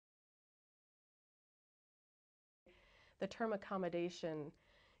the term accommodation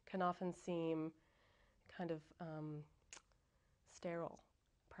can often seem kind of sterile,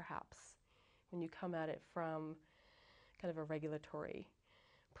 perhaps, when you come at it from kind of a regulatory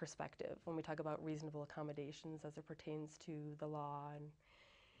perspective, when we talk about reasonable accommodations as it pertains to the law.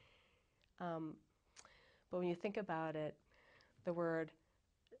 But when you think about it, the word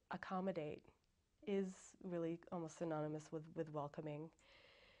accommodate is really almost synonymous with welcoming.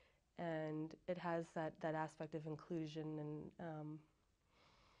 And it has that aspect of inclusion and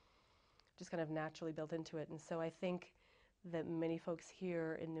just kind of naturally built into it. And so I think that many folks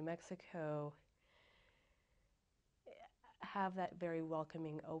here in New Mexico have that very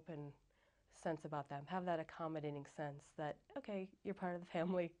welcoming, open sense about them, have that accommodating sense that, okay, you're part of the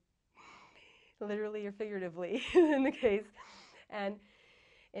family, literally or figuratively in the case. And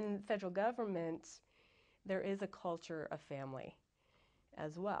in federal government, there is a culture of family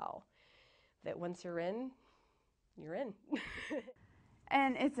as well, that once you're in, you're in.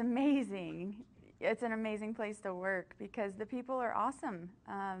 And it's amazing. It's an amazing place to work because the people are awesome.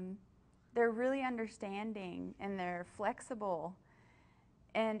 They're really understanding and they're flexible.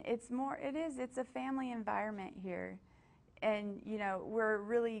 And it's a family environment here. And, you know, we're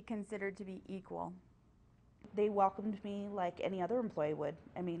really considered to be equal. They welcomed me like any other employee would.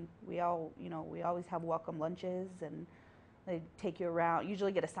 I mean, we always have welcome lunches, and they take you around,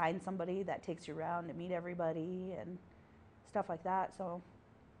 usually get assigned somebody that takes you around to meet everybody and stuff like that. So,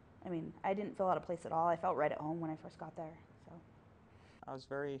 I mean, I didn't feel out of place at all. I felt right at home when I first got there. So, I was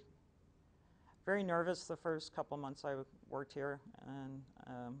very nervous the first couple months I worked here, and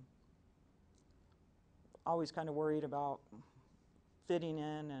always kind of worried about fitting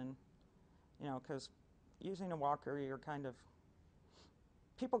in, and you know, because using a walker, you're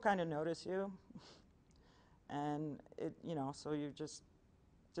people kind of notice you, and so you're just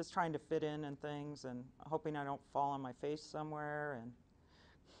trying to fit in and things, and hoping I don't fall on my face somewhere, and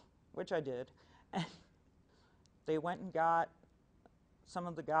which I did. And they went and got some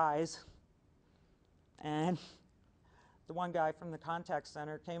of the guys, and the one guy from the contact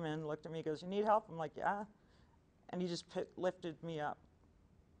center came in, looked at me, goes, "You need help?" I'm like, "Yeah." And he just lifted me up,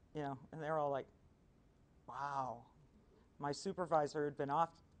 and they were all like, "Wow." My supervisor had been off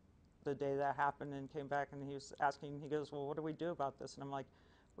the day that happened and came back, and he was asking, he goes, "Well, what do we do about this?" And I'm like,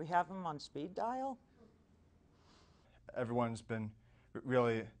 "We have him on speed dial." Everyone's been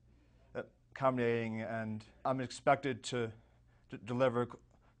really accommodating, and I'm expected to deliver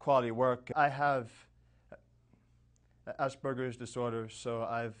quality work. I have Asperger's disorder, so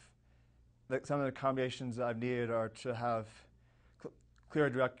some of the accommodations I've needed are to have clear,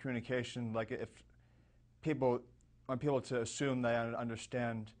 direct communication. Like if I want people to assume they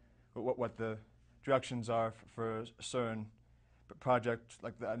understand what the directions are for a certain project,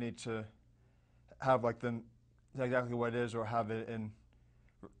 like that, I need to have exactly what it is, or have it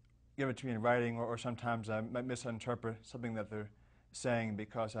give it to me in writing, or sometimes I might misinterpret something that they're saying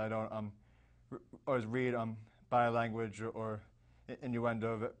because I don't always read body language or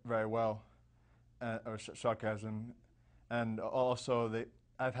innuendo very well, or sarcasm. And also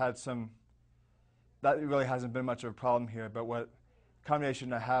I've had that really hasn't been much of a problem here, but what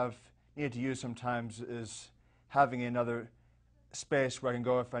combination I have needed to use sometimes is having another space where I can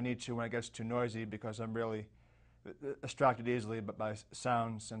go if I need to when it gets too noisy, because I'm really distracted easily by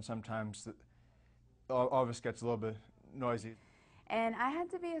sounds, and sometimes all of us gets a little bit noisy. And I had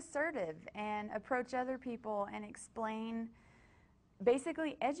to be assertive and approach other people and explain,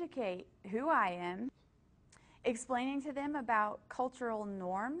 basically educate who I am, explaining to them about cultural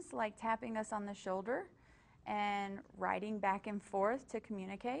norms like tapping us on the shoulder and writing back and forth to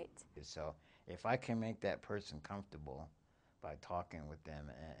communicate. So if I can make that person comfortable by talking with them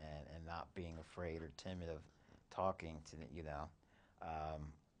and not being afraid or timid of talking to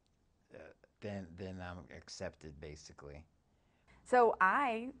then I'm accepted, basically. So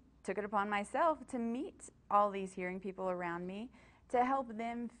I took it upon myself to meet all these hearing people around me to help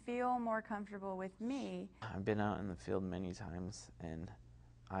them feel more comfortable with me. I've been out in the field many times, and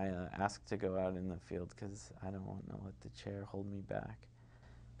I asked to go out in the field because I don't want to let the chair hold me back.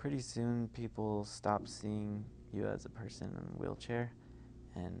 Pretty soon people stop seeing you as a person in a wheelchair,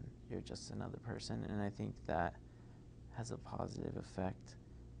 and you're just another person, and I think that has a positive effect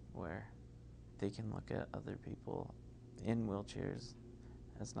where they can look at other people in wheelchairs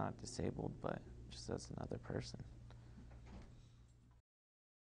as not disabled, but just as another person.